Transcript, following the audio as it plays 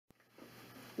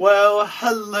Well,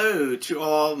 hello to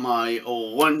all my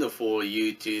wonderful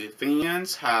YouTube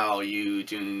fans. How you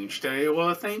doing today?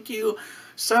 Well, thank you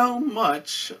so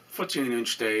much for tuning in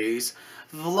today's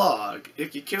vlog.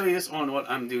 If you're curious on what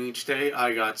I'm doing today,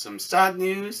 I got some sad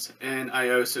news and I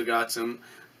also got some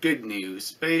good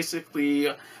news. Basically,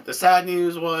 the sad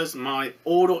news was my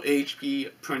older HP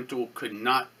printer could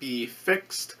not be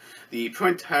fixed. The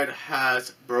print head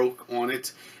has broke on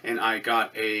it, and I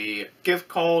got a gift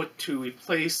card to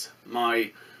replace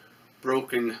my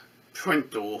broken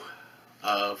printer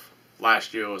of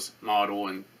last year's model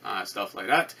and stuff like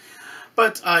that.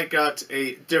 But I got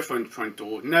a different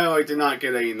printer. No, I did not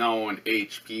get a known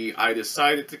HP. I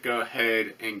decided to go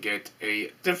ahead and get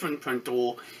a different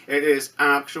printer. It is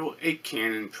actually a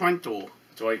Canon printer.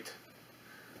 It's right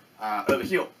over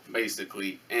here,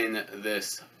 basically, in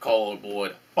this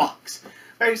cardboard box.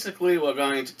 Basically, we're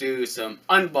going to do some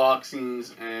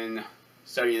unboxings and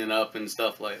setting it up and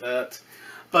stuff like that.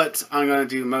 But I'm going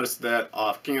to do most of that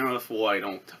off camera so I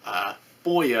don't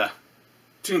bore you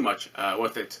too much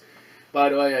with it. By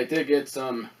the way, I did get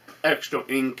some extra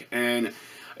ink and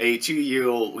a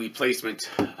 2-year replacement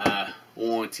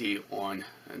warranty on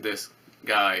this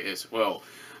guy as well.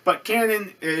 But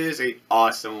Canon is an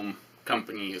awesome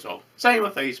company as well. Same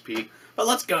with HP. But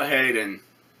let's go ahead and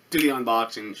do the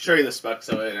unboxing, show you the specs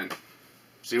of it, and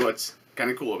see what's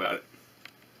kind of cool about it.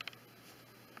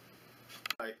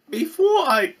 Right, before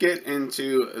I get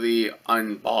into the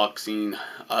unboxing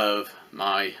of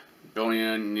my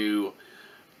brand new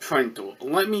printer,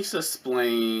 let me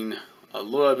explain a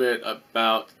little bit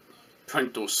about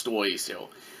printer stories here.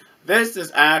 This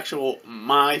is actual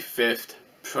my 5th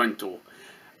printer.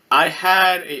 I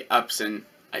had a Epson,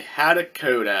 I had a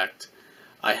Kodak,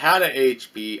 I had a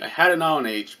HP, I had a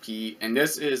non-HP, and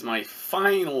this is my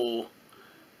final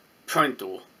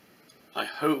printer. I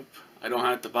hope I don't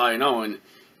have to buy another one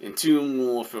in 2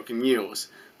 more freaking years.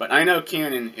 But I know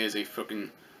Canon is a freaking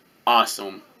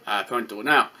awesome printer.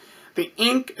 Now, the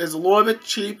ink is a little bit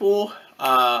cheaper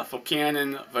for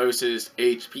Canon versus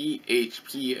HP.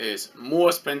 HP is more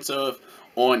expensive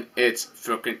on its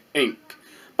freaking ink.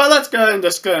 But let's go ahead and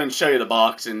just go and show you the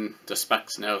box and the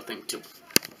specs and everything too.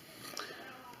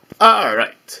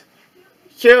 Alright,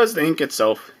 here's the ink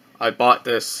itself. I bought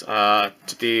this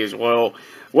today as well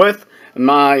with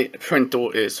my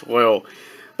printer as well.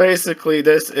 Basically,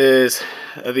 this is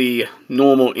the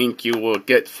normal ink you will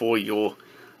get for your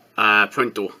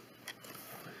printer.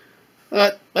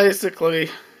 But basically,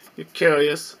 if you're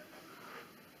curious,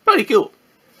 pretty cool.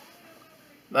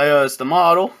 There's the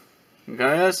model,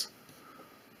 guys.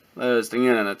 There's the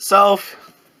unit itself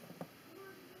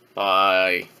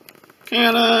by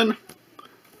Canon.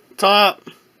 Top.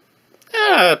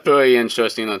 Yeah, pretty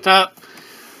interesting on top.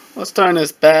 Let's turn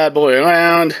this bad boy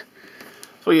around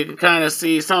so you can kind of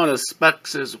see some of the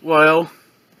specs as well.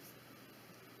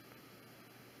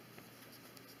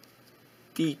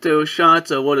 Detail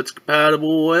shots of what it's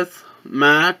compatible with,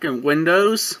 Mac and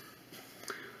Windows.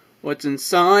 What's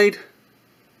inside.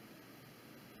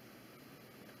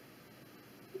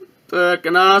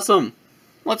 Frickin' awesome.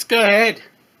 Let's go ahead.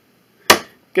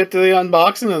 Get to the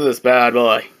unboxing of this bad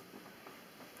boy.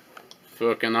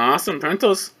 Frickin' awesome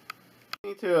printers. I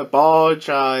need to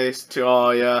apologize to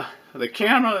all ya. The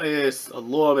camera is a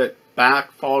little bit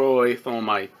back far away from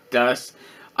my desk.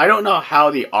 I don't know how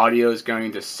the audio is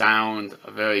going to sound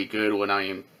very good when I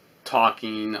am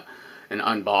talking and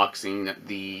unboxing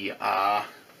the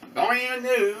brand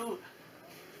new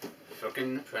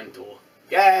frickin' printer.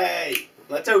 Yay!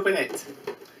 Let's open it.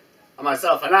 I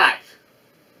myself a knife.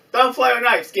 Don't play with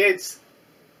knives, kids.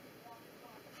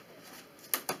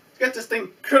 Let's get this thing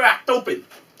cracked open.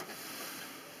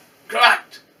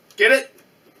 Cracked. Get it?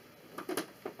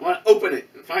 I want to open it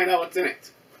and find out what's in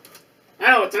it.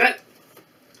 I know what's in it.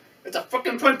 It's a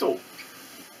frickin' printer.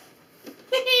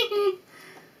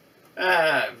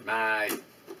 Ah, my.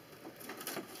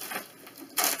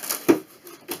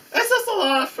 This is a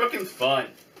lot of frickin' fun.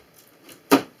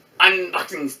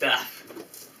 Unboxing stuff.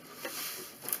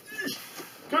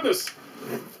 Goodness,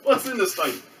 what's in this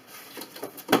thing?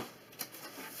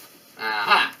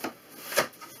 Aha.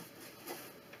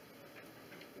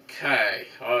 Okay,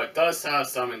 well, it does have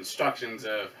some instructions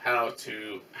of how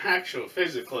to actually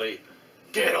physically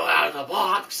get it out of the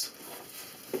box.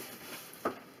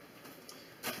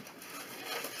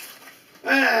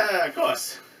 Of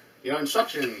course, your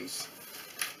instructions.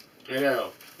 There you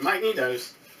go. You might need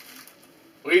those.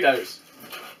 Read those.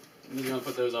 I'm just gonna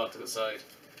put those off to the side.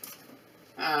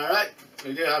 Alright,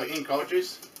 we do have ink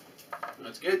cartridges.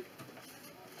 That's good.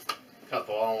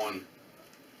 Couple on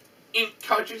ink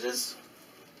cartridges.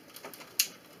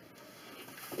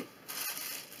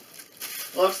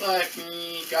 looks like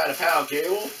we got a power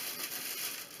cable.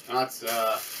 That's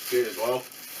good as well.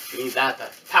 We need that to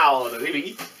power the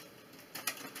TV.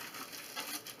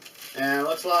 And it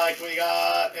looks like we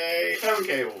got a phone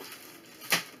cable.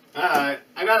 Alright,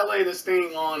 I gotta lay this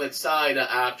thing on its side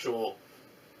to actual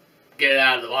get it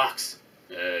out of the box.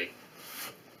 Hey.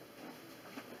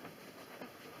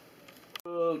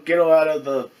 We'll get it out of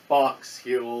the box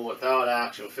here without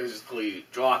actually physically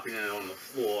dropping it on the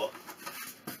floor.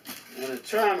 I'm gonna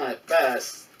try my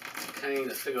best to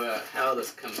kind of figure out how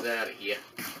this comes out of here.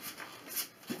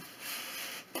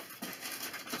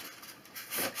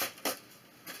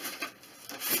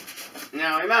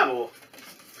 Now remember,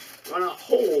 you want to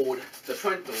hold the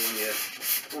printer when you're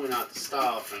pulling out the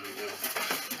stuff, and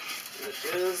which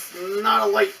is not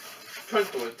a light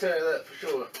printer, I'll tell you that for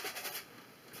sure.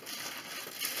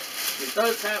 It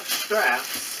does have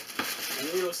straps on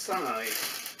either side.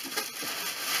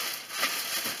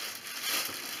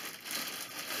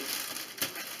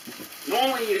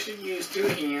 Normally you should use two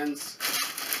hands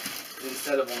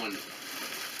instead of one.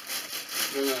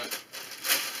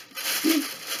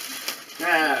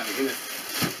 Ah, we're gonna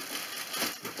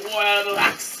pull out of the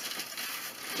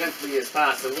box gently as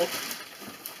possible.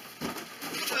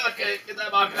 Okay, get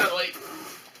that box out of the way.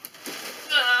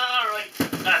 Alright,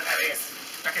 that is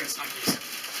fucking snuggies.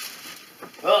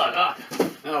 Oh god,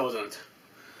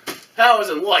 that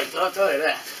wasn't light, I'll tell you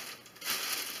that.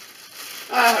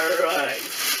 Alright,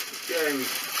 getting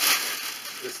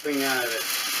this thing out of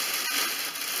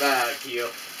its bag here.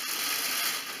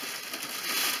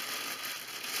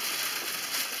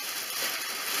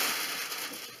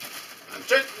 I'm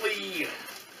gently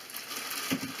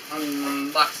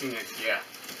unboxing it here.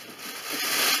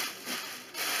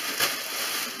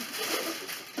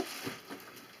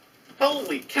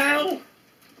 Holy cow!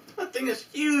 That thing is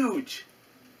huge!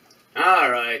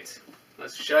 Alright,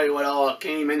 let's show you what all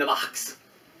came in the box.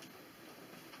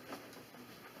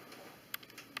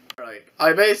 Alright,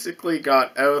 I basically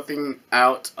got everything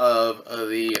out of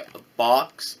the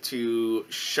box to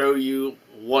show you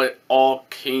what all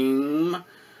came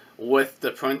with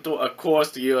the printer. Of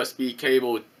course, the USB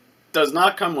cable does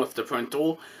not come with the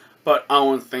printer, but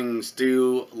other things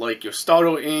do, like your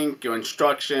starter ink, your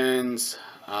instructions,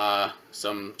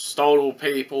 some starter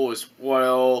paper as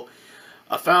well,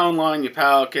 a phone line, your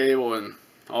power cable, and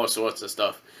all sorts of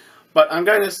stuff. But I'm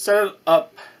going to set it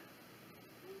up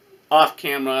off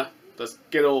camera, just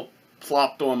get it all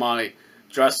plopped on my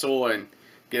dresser and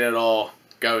get it all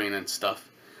going and stuff.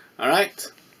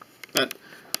 Alright? But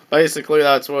basically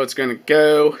that's where it's going to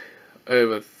go,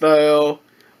 over there,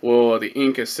 where the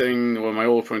ink is sitting, where my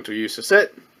old printer used to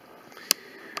sit.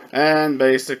 And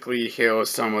basically here's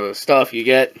some of the stuff you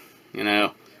get. You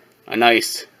know, a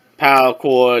nice power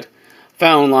cord,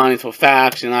 phone line for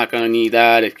fax, you're not going to need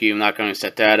that if you're not going to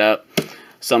set that up.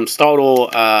 Some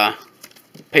starter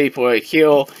paper right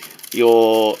here,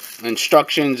 your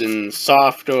instructions and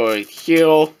software right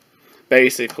here,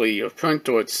 basically your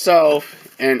printer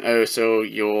itself, and also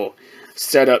your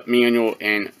setup manual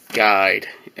and guide.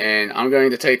 And I'm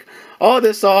going to take all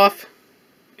this off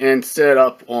and set it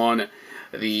up on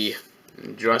the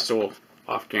dresser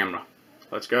off camera.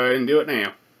 Let's go ahead and do it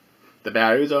now. The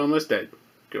battery's almost dead.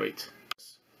 Great.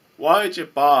 Why did you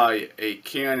buy a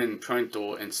Canon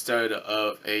printer instead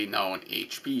of a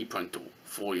non-HP printer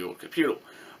for your computer?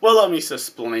 Well, let me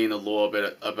explain a little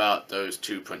bit about those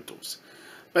two printers.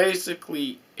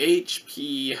 Basically,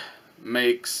 HP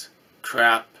makes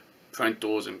crap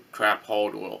printers and crap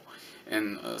hardware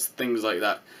and things like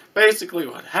that. Basically,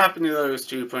 what happened to those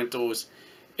two printers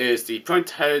is the print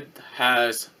head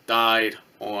has died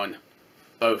on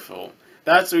both of them.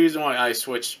 That's the reason why I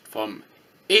switched from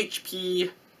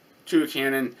HP to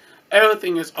Canon.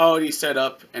 Everything is already set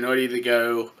up and ready to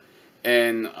go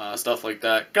and stuff like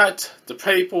that. Got the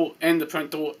paper and the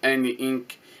printer and the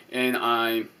ink, and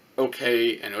I'm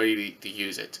okay and ready to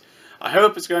use it. I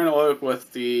hope it's going to work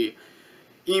with the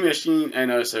e-machine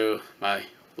and also my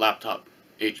laptop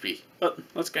HP. But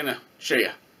let's kind of show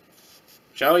you,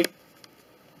 shall we?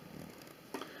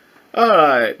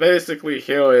 Alright, basically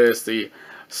here is the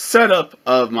setup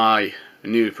of my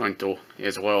new printer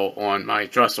as well on my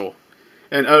dresser.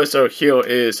 And also here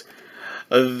is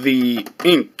the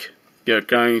ink you're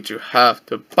going to have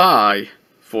to buy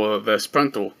for this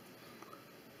printer.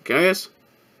 Okay, guys?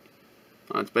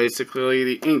 That's basically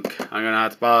the ink I'm going to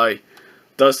have to buy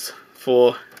just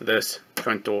for this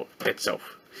printer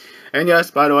itself. And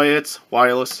yes, by the way, it's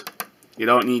wireless. You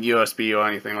don't need USB or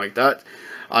anything like that.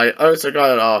 I also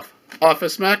got it off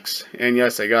Office Max, and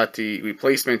yes, I got the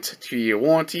replacement 2-year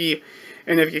warranty.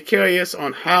 And if you're curious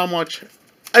on how much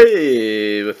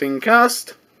everything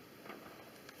cost,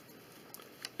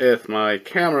 if my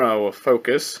camera will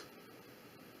focus.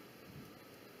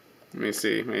 Let me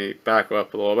see, let me back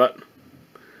up a little bit.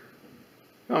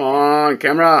 Come on,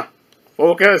 camera,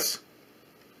 focus.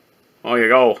 There you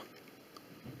go.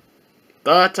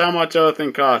 That's how much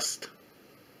everything cost.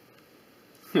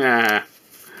 Yeah.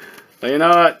 But you know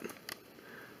what?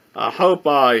 I hope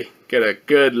I get a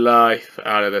good life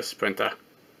out of this printer.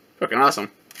 Freaking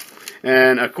awesome.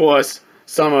 And of course,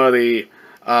 some of the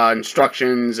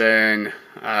instructions and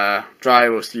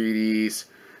driver CDs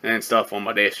and stuff on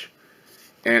my dish.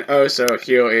 And also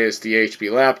here is the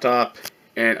HP laptop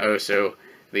and also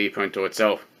the printer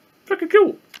itself. Freaking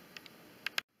cool.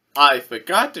 I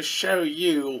forgot to show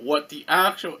you what the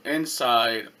actual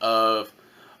inside of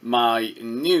my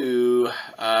new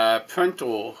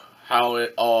printer, how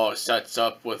it all sets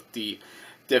up with the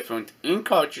different ink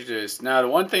cartridges. Now the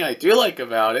one thing I do like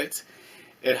about it,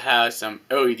 it has some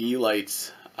LED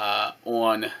lights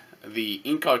on the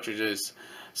ink cartridges,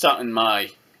 something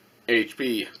my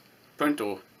HP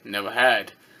printer never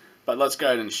had. But let's go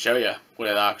ahead and show you what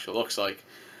it actually looks like.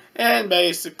 And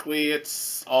basically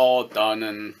it's all done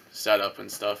and set up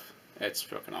and stuff. It's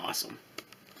freaking awesome.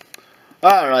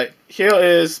 Alright, here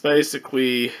is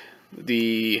basically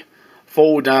the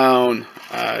fold down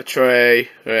tray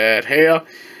right here.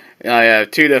 I have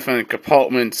two different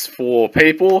compartments for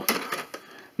paper.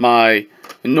 My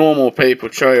normal paper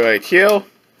tray right here.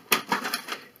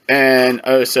 And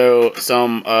also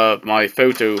some of my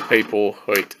photo paper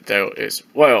right there as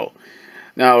well.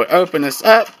 Now we open this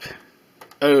up.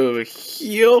 Over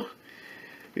here,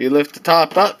 you lift the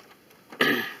top up.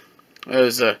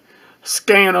 There's a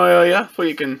scanner area where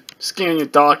you can scan your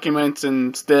documents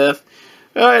and stuff.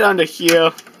 Right under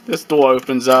here, this door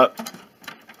opens up.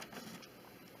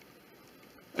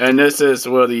 And this is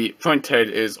where the print head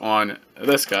is on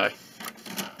this guy.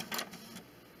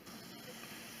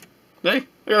 See?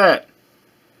 Look at that.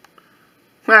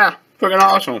 Ah, freaking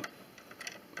awesome.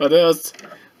 But there's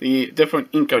the different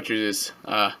ink cartridges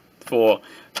for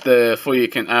you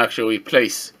can actually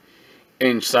place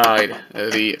inside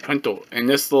the printer. And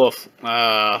this little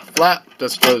flap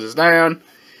just closes down,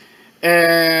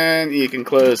 and you can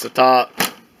close the top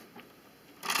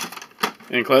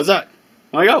and close that.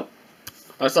 There you go.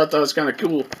 I thought that was kind of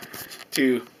cool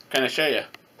to kind of show you.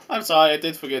 I'm sorry, I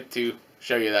did forget to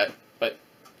show you that, but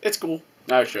it's cool.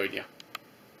 Now I showed you.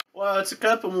 Well, it's a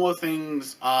couple more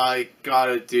things I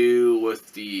gotta do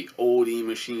with the old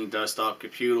E-Machine desktop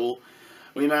computer.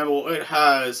 Remember, it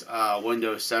has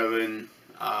Windows 7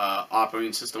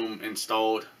 operating system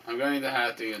installed. I'm going to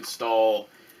have to install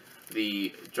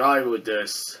the driver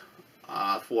disk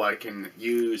before I can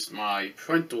use my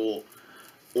printer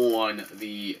on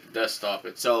the desktop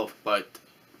itself. But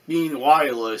being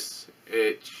wireless,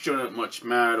 it shouldn't much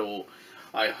matter.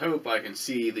 I hope I can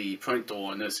see the printer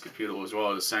on this computer as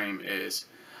well, the same as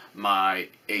my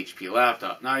HP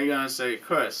laptop. Now you're going to say,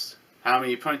 Chris, how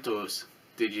many printers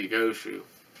did you go through?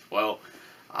 Well,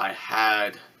 I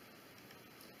had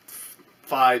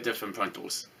 5 different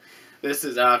printers. This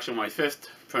is actually my 5th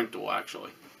printer,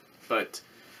 actually. But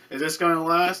is this going to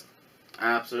last?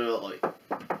 Absolutely.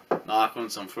 Knock on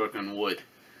some freaking wood.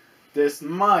 This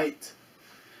might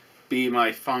be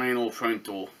my final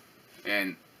printer,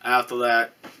 and after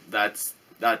that, that's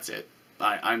it.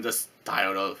 I'm just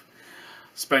tired of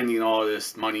spending all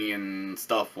this money and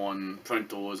stuff on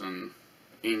printers and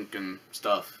ink and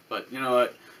stuff. But you know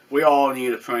what? We all need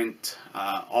to print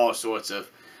all sorts of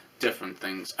different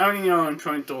things. Owning your own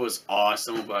printer is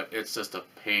awesome, but it's just a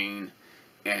pain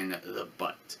in the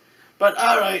butt. But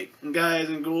alright, guys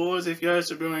and girls, if you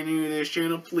guys are brand new to this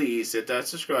channel, please hit that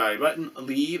subscribe button.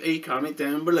 Leave a comment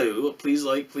down below. Please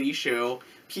like, please share.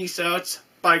 Peace out.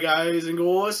 Bye, guys and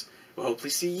girls. We'll hopefully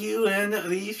see you in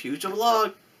the future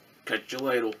vlog. Catch you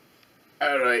later.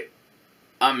 Alright,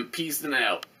 I'm peacing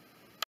out.